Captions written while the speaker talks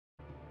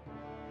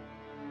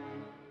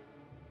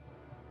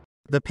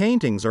The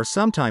paintings are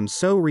sometimes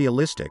so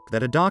realistic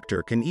that a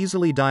doctor can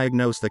easily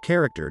diagnose the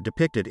character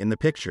depicted in the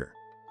picture.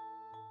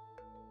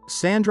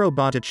 Sandro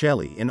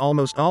Botticelli in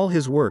almost all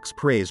his works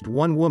praised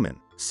one woman,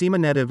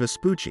 Simonetta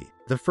Vespucci,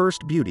 the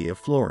first beauty of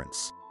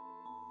Florence.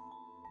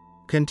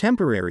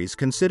 Contemporaries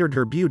considered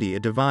her beauty a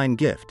divine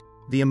gift,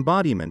 the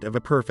embodiment of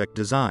a perfect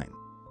design.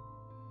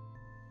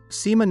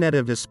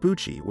 Simonetta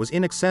Vespucci was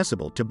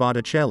inaccessible to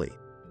Botticelli.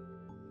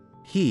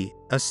 He,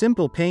 a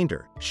simple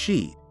painter,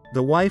 she,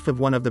 the wife of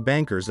one of the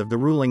bankers of the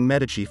ruling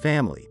Medici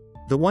family,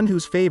 the one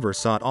whose favor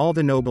sought all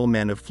the noble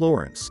men of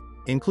Florence,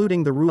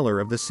 including the ruler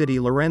of the city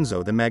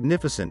Lorenzo the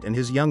Magnificent and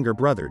his younger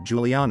brother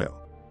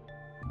Giuliano.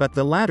 But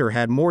the latter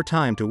had more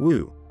time to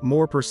woo,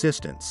 more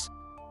persistence.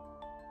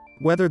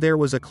 Whether there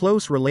was a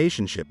close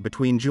relationship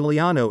between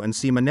Giuliano and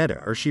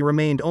Simonetta or she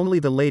remained only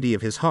the lady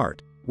of his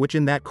heart, which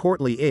in that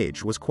courtly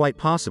age was quite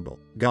possible,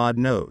 God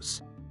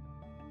knows.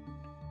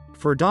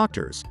 For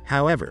doctors,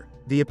 however,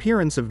 the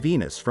appearance of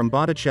Venus from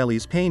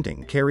Botticelli's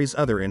painting carries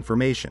other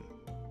information.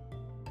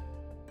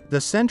 The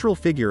central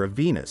figure of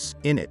Venus,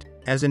 in it,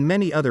 as in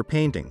many other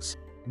paintings,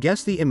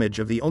 guess the image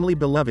of the only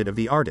beloved of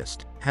the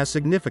artist, has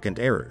significant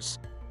errors.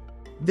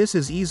 This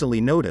is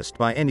easily noticed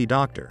by any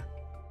doctor.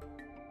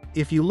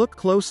 If you look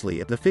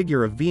closely at the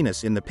figure of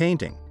Venus in the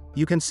painting,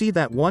 you can see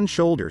that one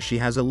shoulder she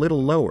has a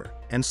little lower,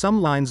 and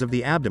some lines of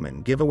the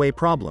abdomen give away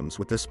problems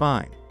with the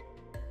spine.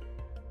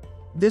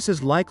 This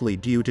is likely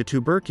due to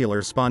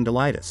tubercular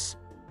spondylitis.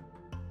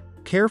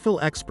 Careful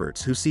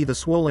experts who see the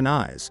swollen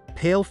eyes,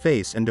 pale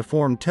face and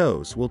deformed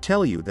toes will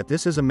tell you that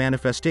this is a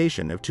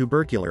manifestation of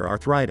tubercular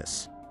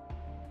arthritis.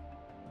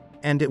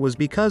 And it was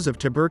because of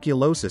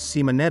tuberculosis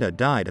Simonetta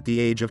died at the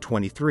age of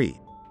 23.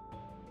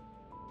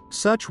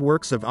 Such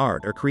works of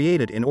art are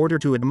created in order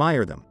to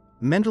admire them,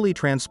 mentally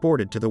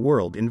transported to the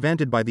world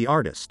invented by the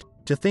artist,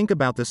 to think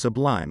about the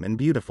sublime and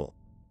beautiful.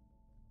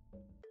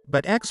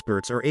 But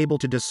experts are able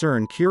to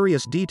discern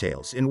curious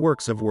details in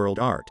works of world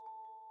art.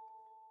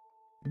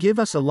 Give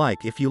us a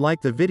like if you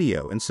like the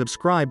video and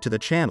subscribe to the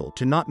channel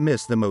to not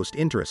miss the most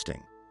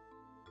interesting.